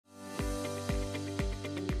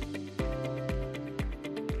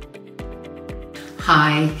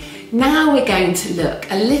Hi, now we're going to look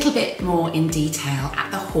a little bit more in detail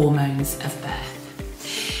at the hormones of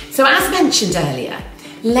birth. So as mentioned earlier,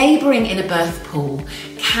 labouring in a birth pool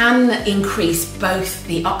can increase both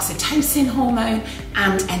the oxytocin hormone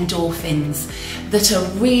and endorphins that are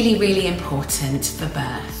really important for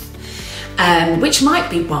birth, which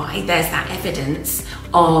might be why there's that evidence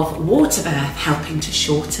of water birth helping to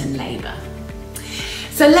shorten labour.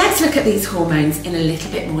 So let's look at these hormones in a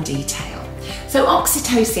little bit more detail. So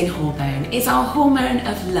oxytocin hormone is our hormone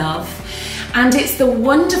of love, and it's the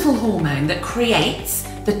wonderful hormone that creates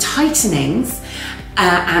the tightenings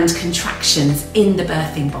and contractions in the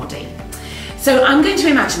birthing body. So I'm going to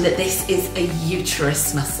imagine that this is a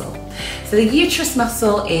uterus muscle. So the uterus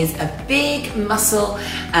muscle is a big muscle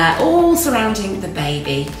all surrounding the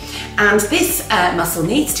baby, and this muscle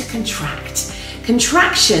needs to contract.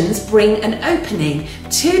 Contractions bring an opening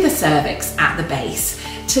to the cervix at the base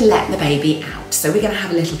to let the baby out. So we're going to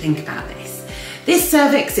have a little think about this. This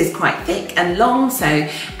cervix is quite thick and long, so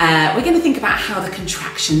we're going to think about how the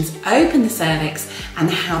contractions open the cervix and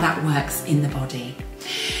how that works in the body.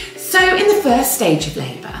 So in the first stage of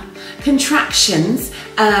labour, contractions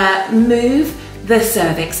move the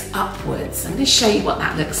cervix upwards. I'm going to show you what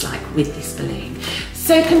that looks like with this balloon.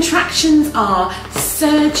 So contractions are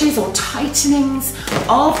surges or tightenings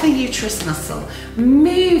of the uterus muscle,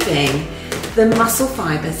 moving the muscle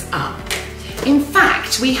fibres up. In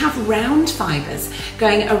fact, we have round fibres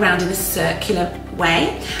going around in a circular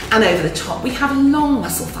way, and over the top we have long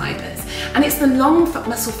muscle fibres, and it's the long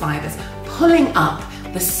muscle fibres pulling up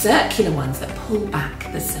the circular ones that pull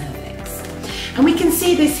back the cervix. And we can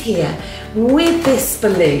see this here with this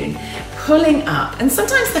balloon pulling up, and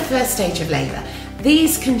sometimes the first stage of labour,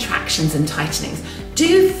 these contractions and tightenings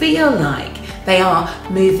do feel like they are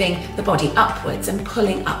moving the body upwards and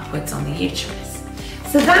pulling upwards on the uterus.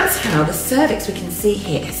 So that's how the cervix, we can see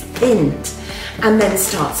here, is thinned and then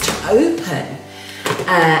starts to open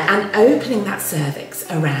and opening that cervix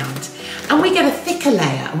around. And we get a thicker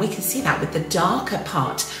layer, and we can see that with the darker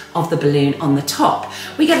part of the balloon on the top.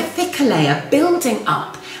 We get a thicker layer building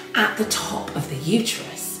up at the top of the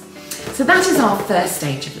uterus. So that is our first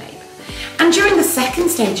stage of labour. And during the second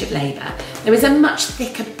stage of labour, there is a much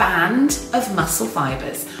thicker band of muscle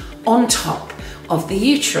fibres on top of the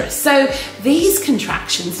uterus. So these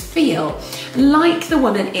contractions feel like the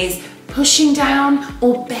woman is pushing down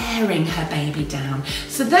or bearing her baby down.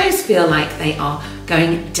 So those feel like they are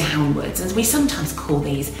going downwards, and we sometimes call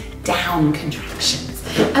these down contractions.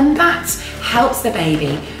 And that helps the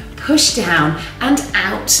baby push down and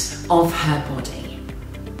out of her body.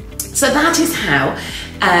 So that is how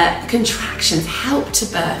contractions help to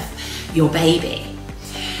birth your baby.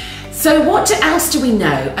 So what else do we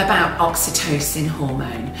know about oxytocin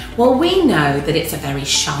hormone? Well, we know that it's a very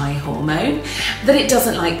shy hormone, that it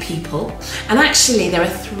doesn't like people, and actually there are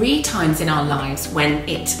 3 times in our lives when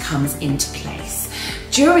it comes into place: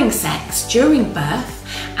 during sex, during birth,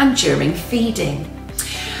 and during feeding.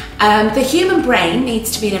 The human brain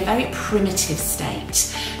needs to be in a very primitive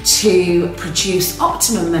state to produce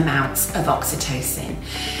optimum amounts of oxytocin.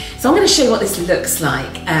 So I'm going to show you what this looks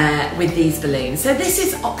like with these balloons. So this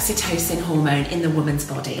is oxytocin hormone in the woman's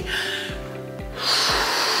body.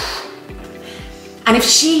 And if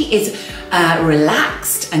she is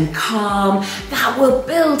relaxed and calm, that will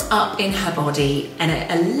build up in her body, and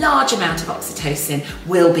a large amount of oxytocin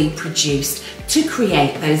will be produced to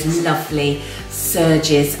create those lovely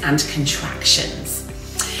surges and contractions.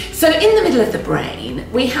 So in the middle of the brain,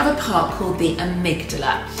 we have a part called the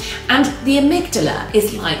amygdala, and the amygdala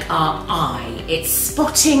is like our eye. It's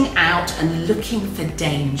spotting out and looking for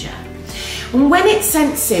danger. And when it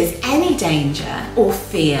senses any danger or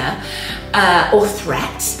fear or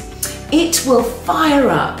threat, it will fire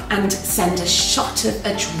up and send a shot of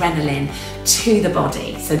adrenaline to the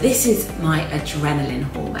body. So this is my adrenaline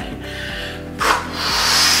hormone.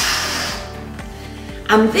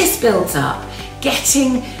 And this builds up,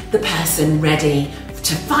 getting the person ready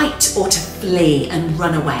to fight or to flee and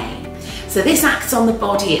run away. So this acts on the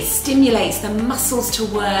body, it stimulates the muscles to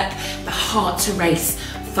work, the heart to race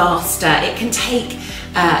faster. It can take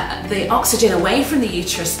the oxygen away from the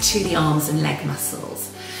uterus to the arms and leg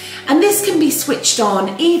muscles. And this can be switched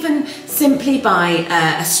on even simply by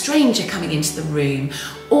a stranger coming into the room,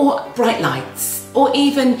 or bright lights, or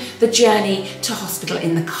even the journey to hospital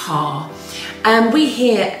in the car. We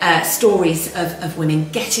hear stories of women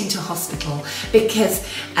getting to hospital because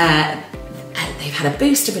they've had a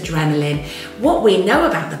boost of adrenaline. What we know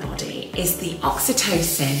about the body is the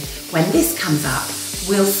oxytocin, when this comes up,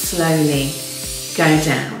 will slowly go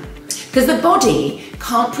down. Because the body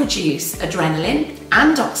can't produce adrenaline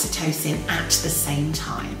and oxytocin at the same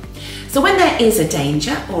time. So when there is a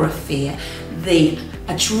danger or a fear, the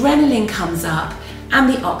adrenaline comes up and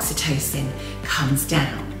the oxytocin comes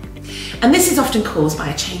down. And this is often caused by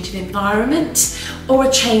a change in environment or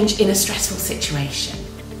a change in a stressful situation.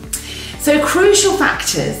 So crucial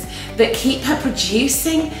factors that keep her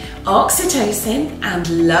producing oxytocin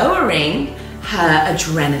and lowering her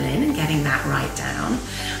adrenaline and getting that right down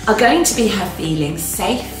are going to be her feeling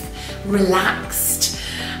safe, relaxed,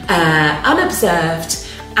 unobserved,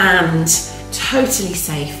 and totally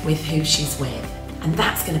safe with who she's with. And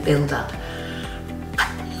that's going to build up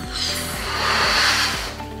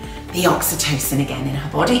the oxytocin again in her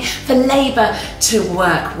body for labour to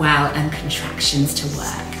work well and contractions to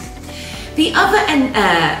work. The other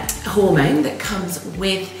hormone that comes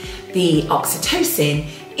with the oxytocin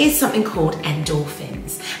is something called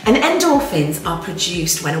endorphins. And endorphins are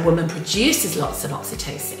produced when a woman produces lots of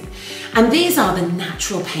oxytocin. And these are the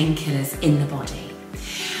natural painkillers in the body.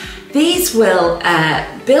 These will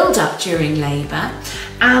build up during labour,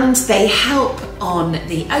 and they help on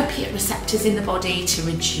the opiate receptors in the body to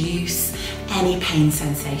reduce any pain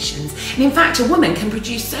sensations. And in fact, a woman can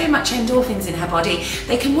produce so much endorphins in her body,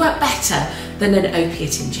 they can work better than an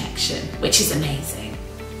opiate injection, which is amazing.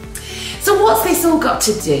 So what's this all got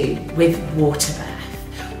to do with water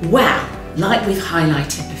birth? Well, like we've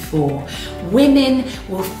highlighted before, women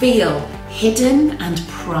will feel hidden and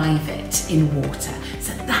private in water.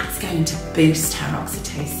 So that's going to boost her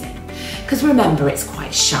oxytocin. Because remember, it's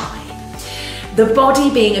quite shy. The body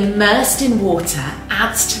being immersed in water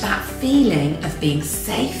adds to that feeling of being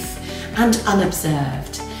safe and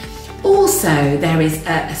unobserved. Also, there is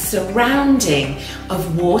a surrounding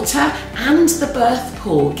of water and the birth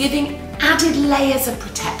pool, giving added layers of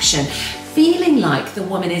protection, feeling like the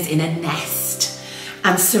woman is in a nest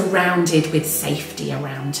and surrounded with safety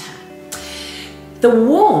around her. The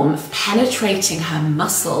warmth penetrating her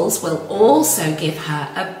muscles will also give her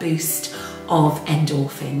a boost of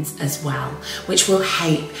endorphins as well, which will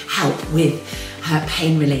help with her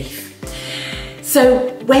pain relief.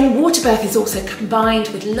 So when water birth is also combined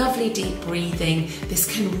with lovely deep breathing, this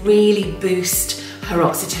can really boost her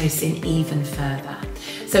oxytocin even further.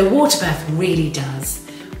 So water birth really does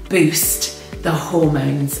boost the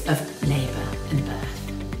hormones of labour and birth.